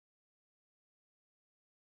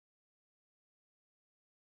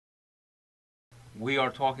We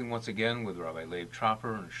are talking once again with Rabbi Leib,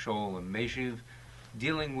 Tropper, and Shoel and Meishiv,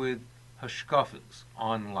 dealing with Hashkafos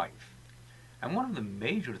on life. And one of the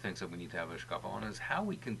major things that we need to have Hashkafa on is how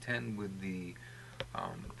we contend with the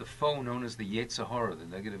foe known as the Yetzer Hara, the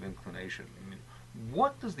negative inclination. I mean,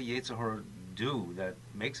 what does the Yetzer Hara do that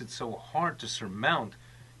makes it so hard to surmount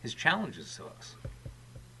his challenges to us?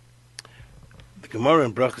 The Gemara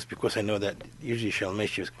in Brachos, because I know that usually Shoel and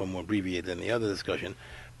Meishiv is more abbreviated than the other discussion,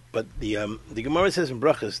 but the Gemara says in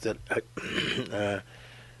Brachos that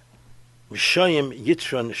Rishayim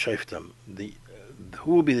Yitzran Shaiftam.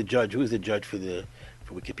 Who will be the judge? Who is the judge for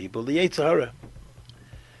wicked people? The Yetzer Hara.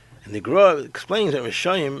 And the Gemara explains that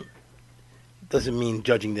Rishayim doesn't mean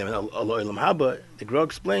judging them in Allah Ilam Haba. The Gemara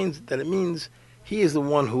explains that it means he is the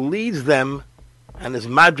one who leads them and is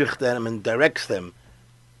madrich them and directs them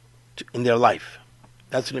in their life.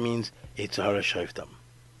 That's what it means, Yetzer Hara Shaiftam.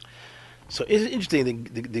 So it's interesting, the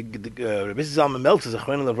Rabbi Zalman Meltzer,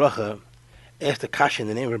 Zachron Levracha, asked a kasha in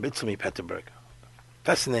the name of Rabbi Tzumi Petterberg.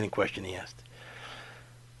 Fascinating question he asked.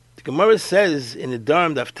 The Gemara says in the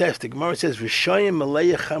Dharm Daf Tes, the Gemara says, Rishayim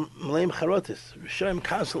Maleim Charotis. Rishayim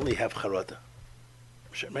constantly have Charota.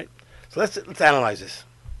 Right? So let's analyze this.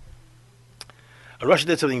 A Rasha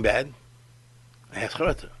did something bad, he has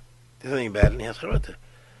Charota. Did something bad, and he has Charota.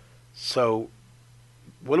 So,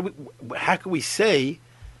 how can we say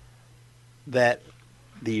that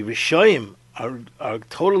the Rishayim are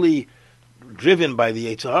totally driven by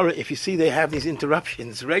the Yetzer Hara if you see they have these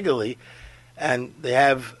interruptions regularly and they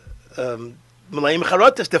have Malayim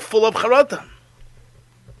Charotas, they're full of Charota.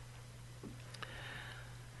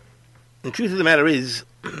 The truth of the matter is,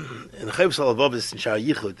 in the Chayv Salavavis in Shah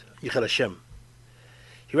Yichud Hashem,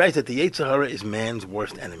 he writes that the Yetzer Hara is man's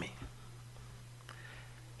worst enemy.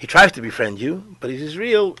 He tries to befriend you, but he's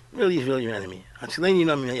really your enemy. He's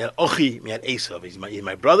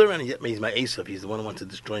my brother, and he's my Esav. He's the one who wants to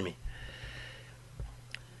destroy me.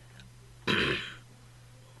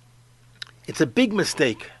 It's a big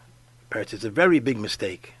mistake, parents. It's a very big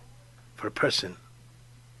mistake for a person,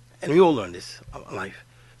 and we all learn this in life.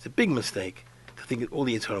 It's a big mistake to think that all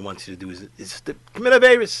the Yetzer Hara wants you to do is to commit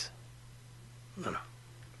averis. No.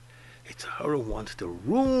 Yetzer Hara wants to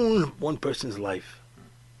ruin one person's life.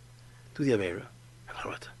 Do the Avera,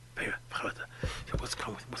 what's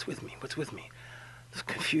with me? There's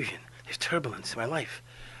confusion, there's turbulence in my life.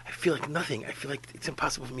 I feel like nothing. I feel like it's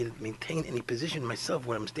impossible for me to maintain any position myself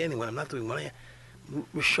when I'm standing, when I'm not doing what I am.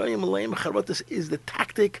 Rishayim Alayim Charotas is the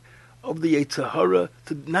tactic of the Yetzer Hara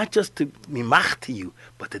to not just to be machti you,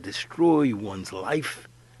 but to destroy one's life.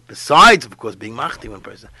 Besides, of course, being machti one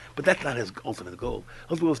person. But that's not his ultimate goal.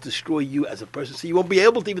 Ultimate goal is to destroy you as a person, so you won't be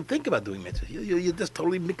able to even think about doing mitzvahs. You're just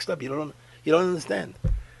totally mixed up. You don't understand.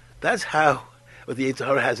 That's how what the Yetzer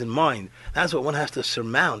Hara has in mind. That's what one has to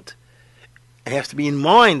surmount. And he has to be in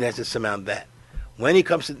mind that he has to surmount that. When he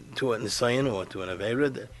comes to a Nisayan or to an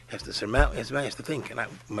Aveira, he has to surmount, he has to think, and I,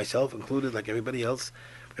 myself included, like everybody else,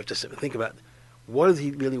 we have to think about what does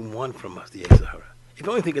he really want from us, the Yetzer Hara. If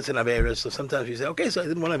you only think it's an Aveira, so sometimes you say, okay, so I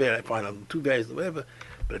didn't want Aveira, fine, I'm two Aveiras, whatever.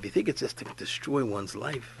 But if you think it's just to destroy one's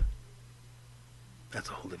life, that's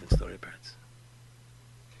a whole different story, perhaps.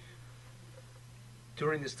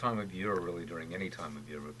 During this time of year, or really during any time of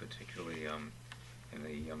year, but particularly in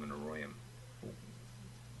the Yom Royim,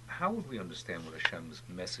 how would we understand what Hashem's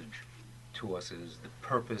message to us is, the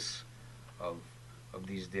purpose of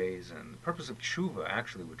these days, and the purpose of tshuva,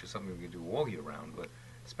 actually, which is something we can do all year round, but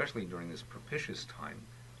especially during this propitious time?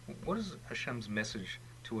 What is Hashem's message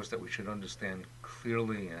to us that we should understand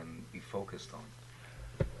clearly and be focused on?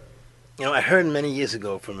 You know, I heard many years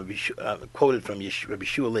ago from quoted from Rabbi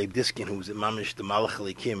Shoel Leib Diskin, who was the Mamish, the Malach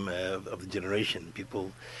Elikim of the generation.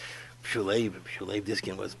 People, Shoel Leib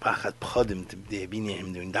Diskin was Pachat Pchadim to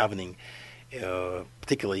him doing davening,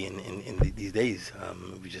 particularly in these days.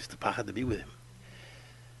 It was just the Pachat to be with him.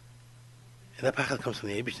 And that Pachat comes from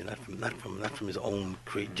the Eibishter, not from his own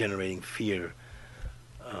generating fear.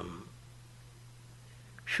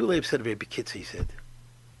 Shoel Leib said a very bekitza. He said,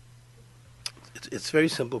 it's very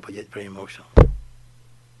simple, but yet very emotional.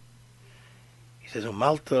 He says,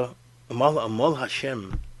 Amal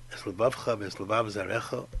Hashem es levavcha v'es levav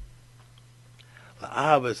zarecha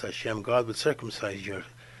la'av es Hashem. God would circumcise your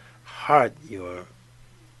heart,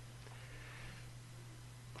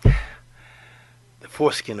 the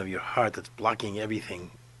foreskin of your heart that's blocking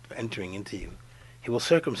everything entering into you. He will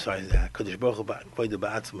circumcise that. Kadosh Baruch Hu ba'kvoidu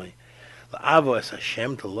ba'atzmai. La'avo es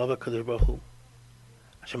Hashem, to love HaKadosh Baruch Hu,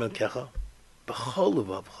 Hashem Elkecha, b'chol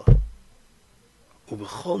levavcha,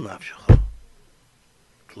 u'b'chol nafshecha.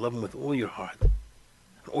 To love Him with all your heart, and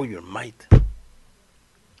all your might.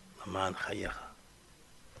 Laman chayecha.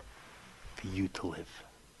 for you to live.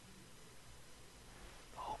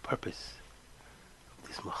 The whole purpose of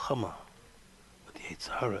this Muhammad with the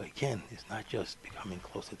Yetzer Hara, again, is not just becoming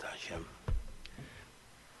closer to Hashem.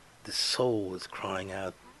 The soul is crying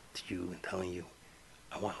out to you and telling you,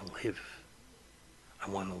 I want to live. I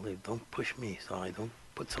want to live. Don't push me aside. Don't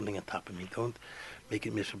put something on top of me. Don't make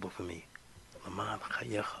it miserable for me. Laman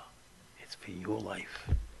chayecha. It's for your life.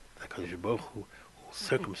 The HaKadosh Baruch Hu will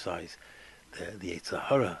circumcise the Yetzer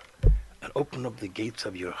Hara and open up the gates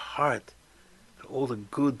of your heart. That all the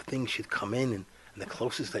good things should come in, and the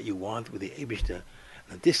closest that you want with the Eibishter, and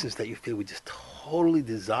the distance that you feel would just totally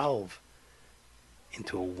dissolve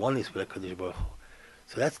into a oneness with HaKadosh Baruch Hu.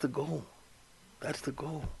 So that's the goal. That's the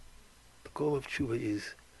goal. The goal of tshuva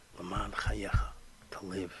is Laman chayecha, to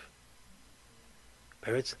live.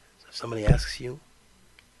 Parents, so if somebody asks you,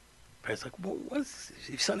 parents like, well, if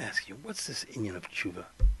your son asks you, what's this inyan of tshuva?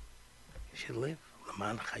 You should live.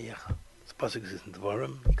 Laman chayecha. This pasuk is in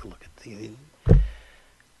Dvarim. You can look at the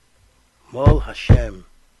Mol Hashem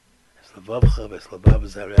es levavcha ves levav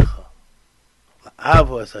zarecha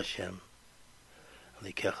la'avo es Hashem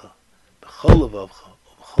alikecha b'chol levavcha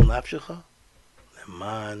u'b'chol nafshecha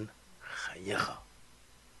leman chayecha.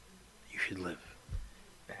 You should live.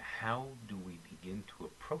 How do we begin to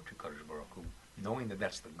approach a HaKadosh Baruch Hu, knowing that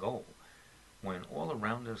that's the goal, when all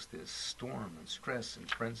around us there's storm and stress and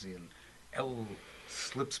frenzy, and El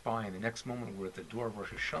slips by, and the next moment we're at the door of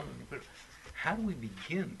Rosh Hashanah? How do we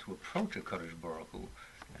begin to approach a HaKadosh Baruch Hu,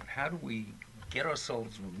 and how do we get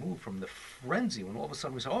ourselves removed from the frenzy when all of a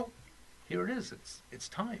sudden we say, oh, here it is, it's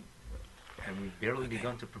time, and we've barely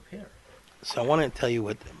begun to prepare? So I want to tell you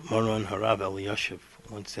what Moran Harav Elyashiv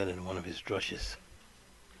once said in one of his drushes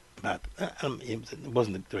about, it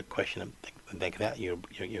wasn't a direct question like that you're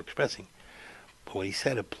expressing, but what he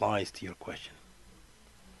said applies to your question.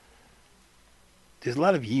 There's a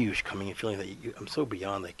lot of yush coming and feeling that I'm so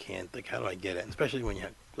beyond, I can't, like, how do I get it? And especially when you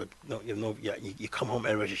come home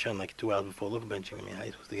at Rosh Hashanah like 2 hours before Lucha benching. I mean, how are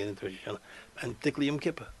you supposed to get into Rosh Hashanah? And particularly Yom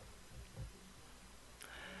Kippur.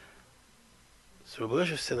 So Rabbi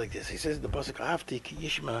Yosef said like this. He says, the pasuk, Ahavti ki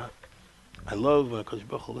yishma, I love when HaKadosh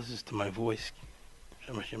Baruch Hu listens to my voice.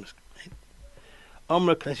 Amra Knesset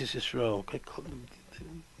Yisrael, the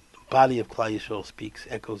body of Klal Yisrael speaks,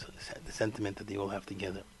 echoes the sentiment that they all have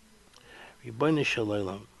together. Ribono shel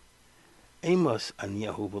olam, Amos ani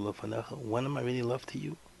ahuv lefanecha. When am I really loved to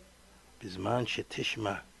you? Bizman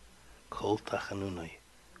shetishma kol tachanunai.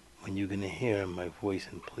 When you're going to hear my voice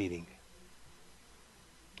in pleading.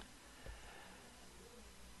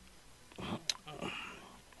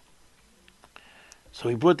 So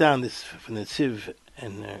he brought down this from the Tziv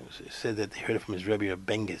and said that he heard it from his Rabbi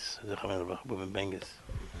Bengus, Bengus.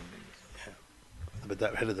 Yeah,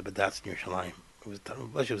 the head of the Badatz in Yerushalayim. It was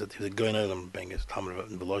a going out on Bengus, Talmud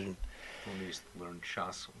in Volozhin. When we used to learn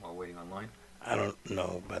Shas while waiting online? I don't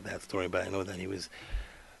know about that story, but I know that he was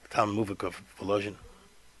the Talmud Muvik of Volozhin.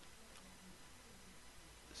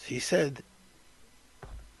 So he said,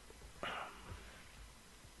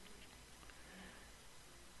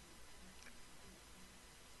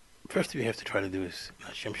 first thing we have to try to do is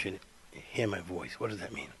Hashem should hear my voice. What does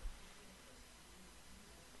that mean?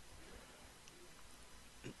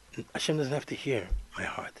 Hashem doesn't have to hear my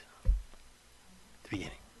heart at the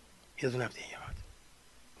beginning. He doesn't have to hear your heart.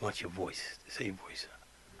 He wants your voice, to say your voice.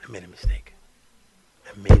 I made a mistake.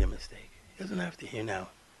 I made a mistake. He doesn't have to hear now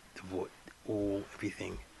the voice,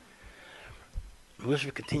 everything. We wish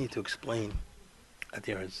we continue to explain that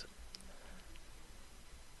there is.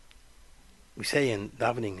 We say in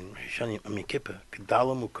davening in Rosh Hashanah, Yom Kippur,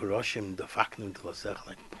 Kedalam u'Karoshim dafaknu d'lasech,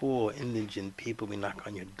 like poor indigent people, we knock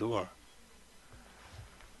on your door.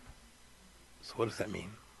 So what does that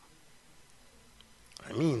mean?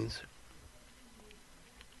 It means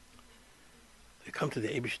we come to the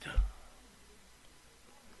Eibishter.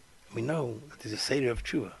 We know that there's a Seder of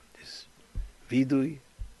Tshuva. There's Vidui,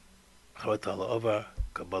 Chavat ala Ovar,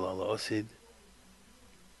 Kabbalah ala Osid.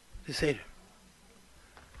 There's a Seder.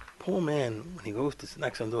 Poor man, when he goes to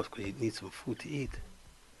knocks on doors because he needs some food to eat,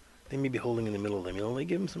 they may be holding in the middle of the meal, they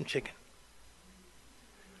give him some chicken.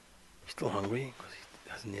 He's still hungry because he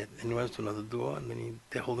hasn't yet. Then he runs to another door, and then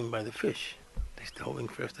they're holding by the fish. They're still holding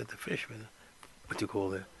first at the fish with what you call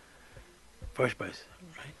the first bite,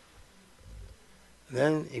 right? And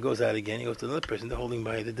then he goes out again, he goes to another person, they're holding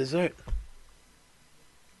by the dessert.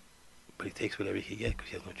 But he takes whatever he can get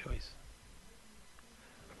because he has no choice.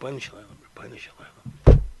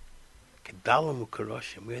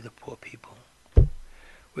 We're the poor people.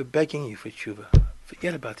 We're begging you for tshuva.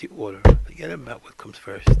 Forget about the order. Forget about what comes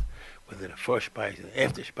first, whether the first spice or the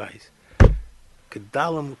after spice. We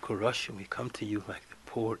come to you like the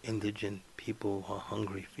poor indigent people who are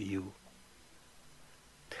hungry for you.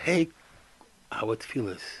 Take our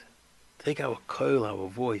tefillas, take our koil, our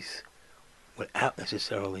voice, without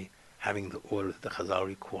necessarily having the order that the Chazal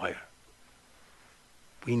require.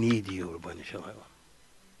 We need you, Rabbi Shalom.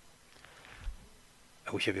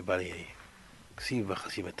 I wish everybody a ksiva,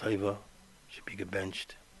 chasiva taiva, should be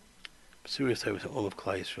benched. Serious service all of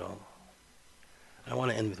Klal Yisrael. I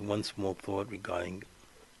want to end with one small thought regarding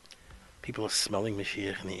people are smelling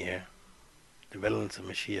Mashiach in the air. The redolence of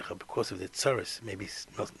Mashiach, because of the tzaris, maybe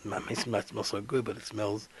it might smell so good, but it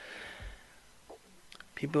smells.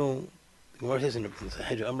 People, the Gemara says in the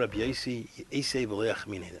Hedge, Rabbi Yasi,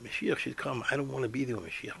 that Mashiach should come. I don't want to be there when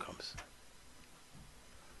Mashiach comes.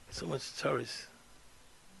 So much tzaris.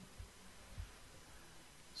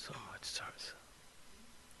 So much tzaris.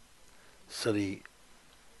 So the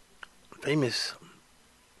famous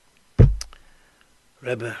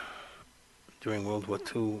Rebbe during World War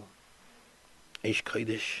II, Eish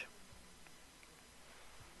Kodesh,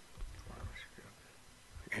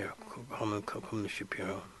 Kum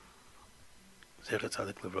Shapiro, Zecher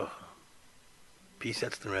Tzadik Levracha, Peace,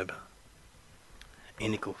 that's the Rebbe,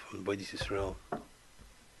 Enikel from Boydis Yisrael.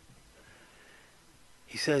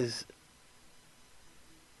 He says,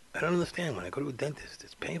 I don't understand. When I go to a dentist,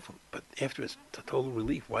 it's painful, but after it's a total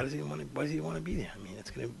relief. Why does he want to be there? I mean,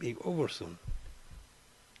 it's going to be over soon.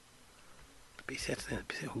 But he said,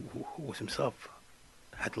 who was himself,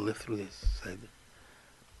 had to live through this, said,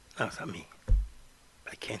 no, it's not me.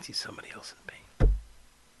 But I can't see somebody else in pain.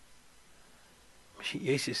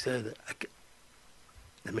 Yeshua said,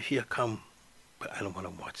 the Mashiach come, but I don't want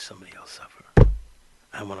to watch somebody else suffer.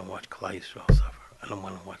 I don't want to watch Klal Yisrael suffer. I don't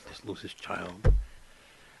want to watch this lose his child.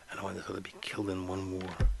 I don't want this other to be killed in one war.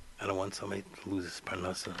 I don't want somebody to lose his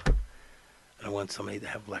parnasa. I don't want somebody to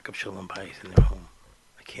have lack of shalom bayis in their home.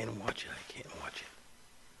 I can't watch it. I can't watch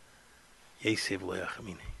it. Yesev lo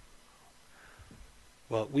yachamine.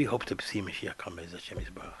 Well, we hope to see Mashiach come as Hashem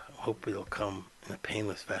Yisbarach. I hope it'll come in a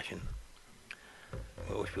painless fashion.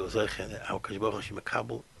 We wish people zeichen that our Kadosh Baruch Hu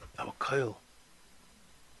Mekabel, our koil,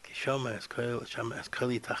 Kishama as koil, Shama as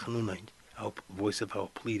koli tachanunay, our voice of our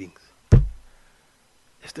pleadings.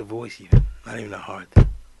 Just the voice even, not even a heart.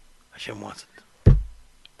 Hashem wants it.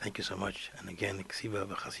 Thank you so much. And again, ksiva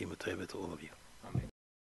v'chasima tova to all of you.